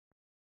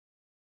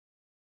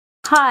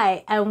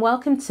Hi, and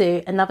welcome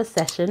to another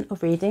session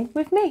of reading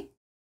with me,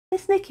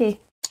 Miss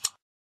Nikki.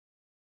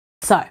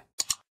 So,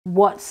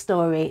 what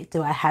story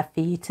do I have for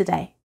you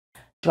today?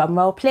 Drum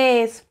roll,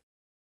 please.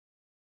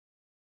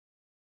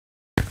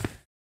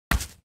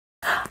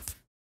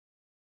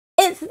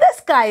 It's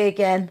this guy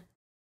again.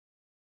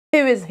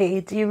 Who is he?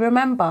 Do you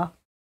remember?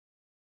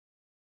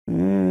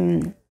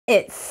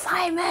 It's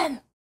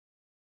Simon.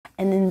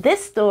 And in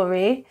this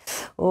story,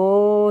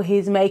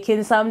 he's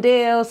making some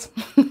deals.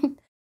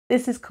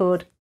 This is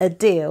called A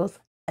Deal's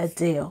a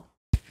Deal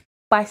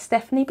by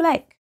Stephanie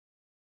Blake.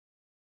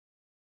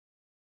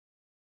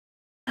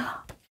 Look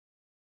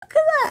at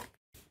that.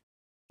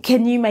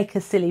 Can you make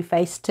a silly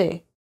face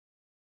too?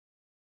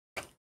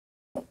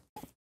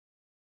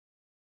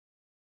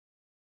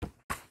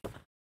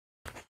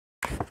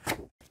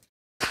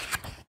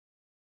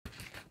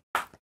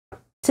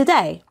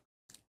 Today,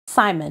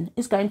 Simon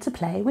is going to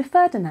play with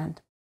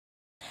Ferdinand.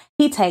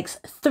 He takes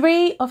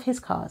 3 of his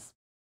cars,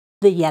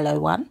 the yellow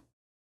one,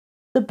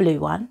 the blue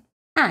one,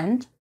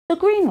 and the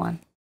green one.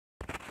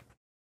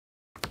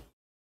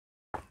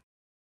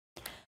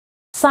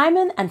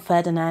 Simon and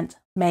Ferdinand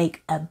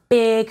make a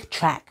big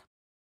track.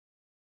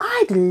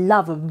 I'd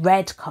love a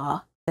red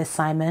car, says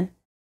Simon.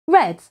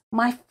 Red's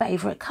my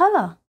favourite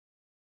colour.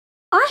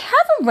 I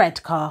have a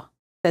red car,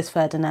 says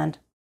Ferdinand.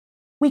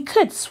 We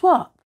could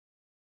swap.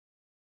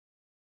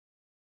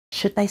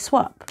 Should they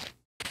swap?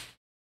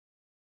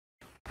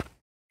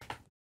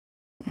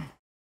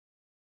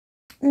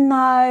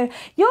 No,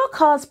 your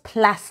car's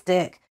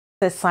plastic,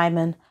 says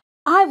Simon.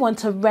 I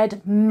want a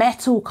red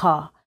metal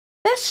car.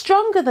 They're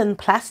stronger than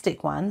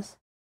plastic ones.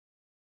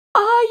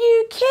 Are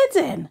you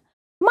kidding?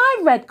 My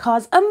red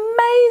car's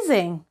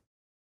amazing.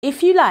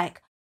 If you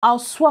like, I'll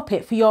swap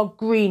it for your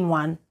green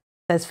one,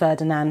 says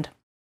Ferdinand.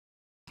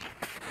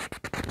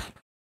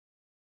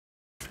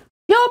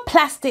 Your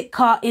plastic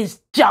car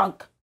is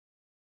junk,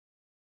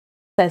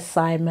 says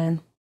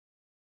Simon.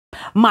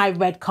 My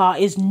red car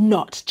is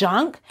not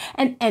junk,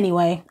 and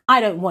anyway,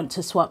 I don't want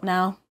to swap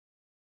now.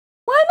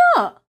 Why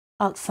not?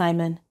 Asked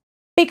Simon.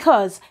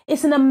 Because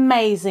it's an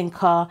amazing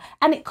car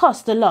and it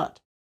costs a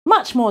lot,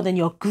 much more than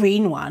your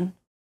green one,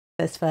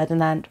 says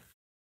Ferdinand.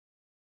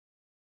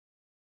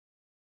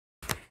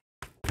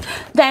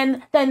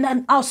 Then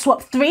I'll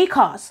swap 3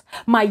 cars,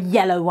 my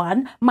yellow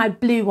one, my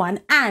blue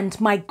one, and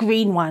my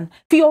green one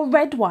for your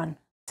red one,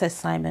 says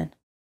Simon.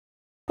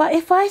 But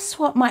if I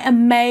swap my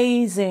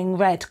amazing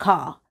red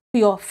car for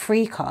your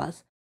 3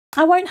 cars,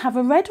 I won't have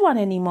a red one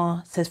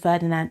anymore, says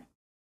Ferdinand.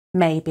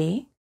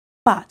 Maybe,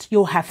 but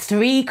you'll have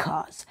 3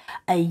 cars,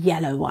 a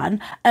yellow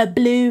one, a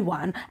blue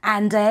one,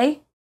 and a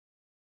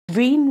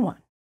green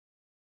one,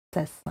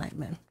 says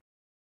Simon.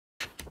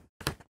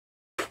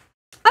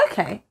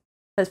 Okay,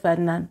 says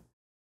Ferdinand.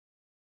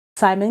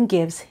 Simon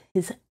gives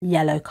his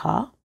yellow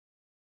car,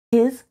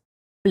 his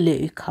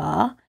blue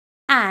car,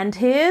 and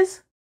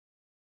his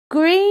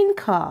green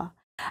car.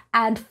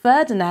 And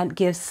Ferdinand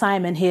gives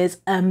Simon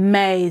his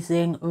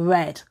amazing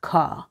red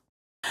car.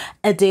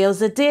 A deal's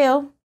a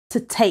deal. To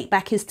take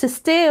back is to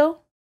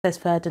steal, says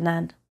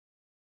Ferdinand.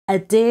 A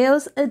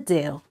deal's a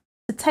deal.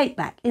 To take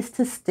back is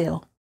to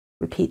steal,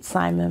 repeats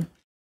Simon.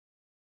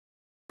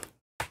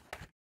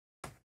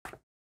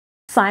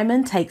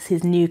 Simon takes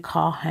his new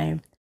car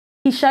home.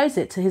 He shows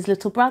it to his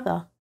little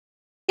brother.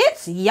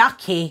 It's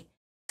yucky,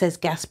 says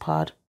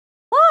Gaspard.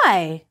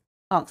 Why?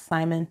 asks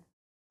Simon.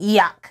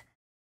 Yuck,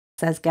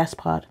 says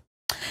Gaspard.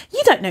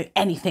 You don't know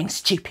anything,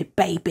 stupid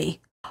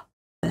baby,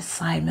 says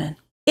Simon.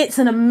 It's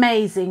an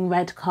amazing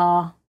red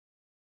car.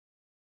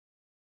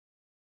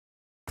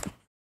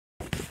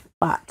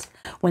 But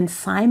when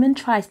Simon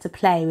tries to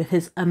play with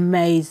his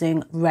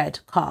amazing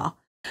red car,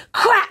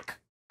 crack!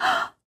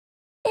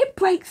 It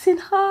breaks in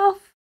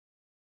half.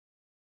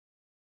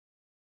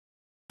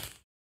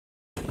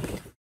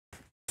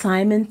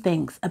 Simon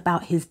thinks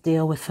about his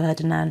deal with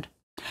Ferdinand.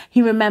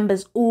 He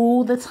remembers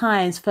all the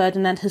times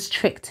Ferdinand has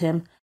tricked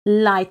him,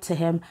 lied to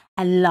him,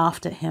 and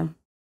laughed at him.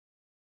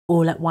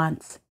 All at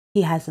once,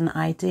 he has an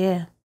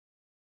idea.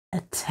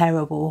 A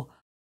terrible,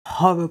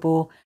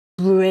 horrible,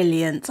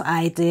 brilliant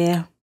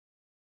idea.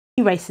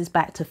 He races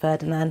back to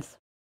Ferdinand's.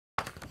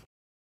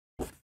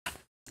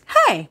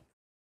 Hey,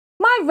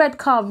 my red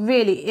car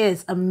really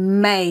is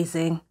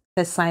amazing,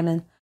 says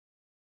Simon.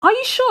 Are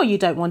you sure you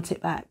don't want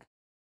it back?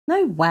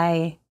 No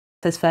way,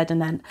 says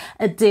Ferdinand.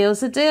 A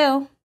deal's a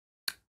deal.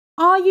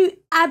 Are you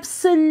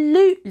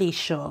absolutely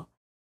sure?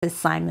 Says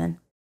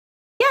Simon.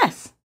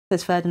 Yes,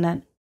 says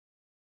Ferdinand.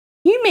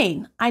 You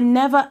mean I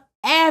never,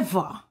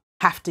 ever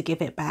have to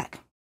give it back?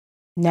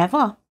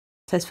 Never,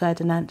 says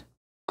Ferdinand.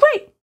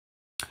 Great.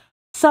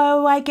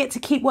 So I get to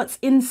keep what's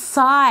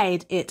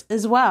inside it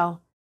as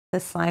well,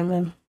 says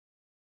Simon.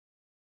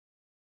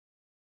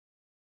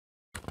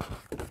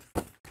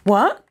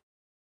 What?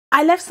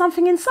 I left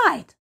something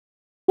inside.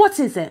 What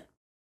is it?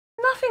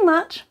 Nothing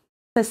much,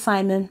 says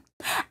Simon.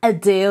 A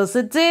deal's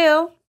a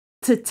deal.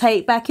 To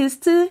take back is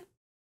to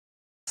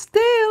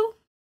steal.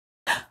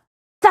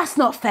 That's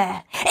not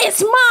fair.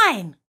 It's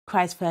mine,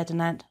 cries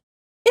Ferdinand.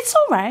 It's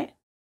all right.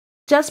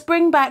 Just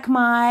bring back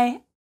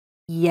my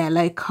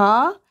yellow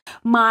car,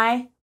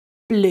 my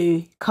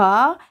blue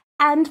car,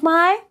 and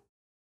my,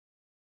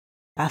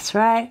 that's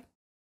right,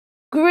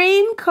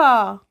 green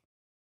car.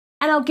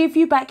 And I'll give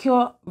you back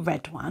your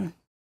red one,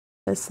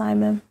 says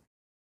Simon.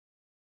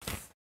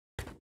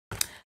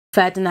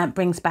 Ferdinand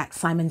brings back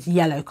Simon's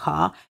yellow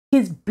car,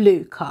 his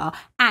blue car,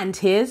 and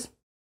his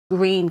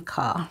green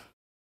car.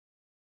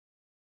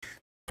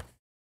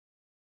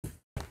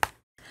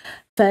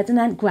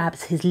 Ferdinand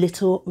grabs his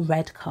little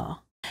red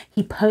car.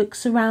 He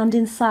pokes around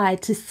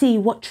inside to see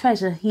what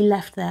treasure he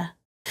left there.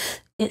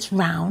 It's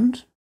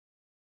round,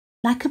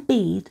 like a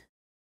bead,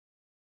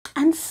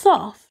 and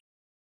soft.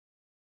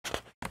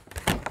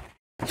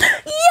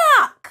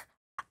 Yuck!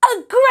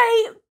 A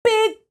great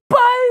big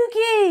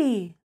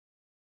bogey!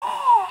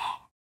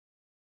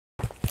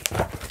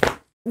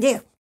 Yeah.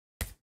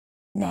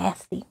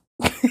 Nasty.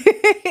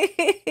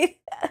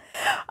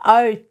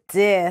 Oh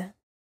dear.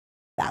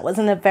 That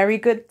wasn't a very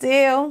good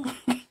deal.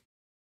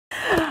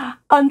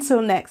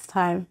 Until next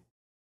time.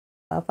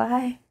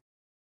 Bye-bye.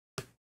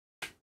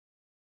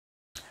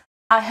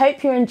 I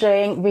hope you're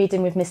enjoying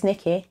reading with Miss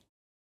Nikki.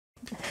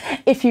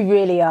 If you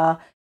really are,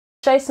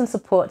 show some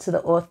support to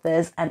the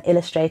authors and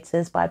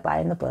illustrators by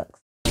buying the books.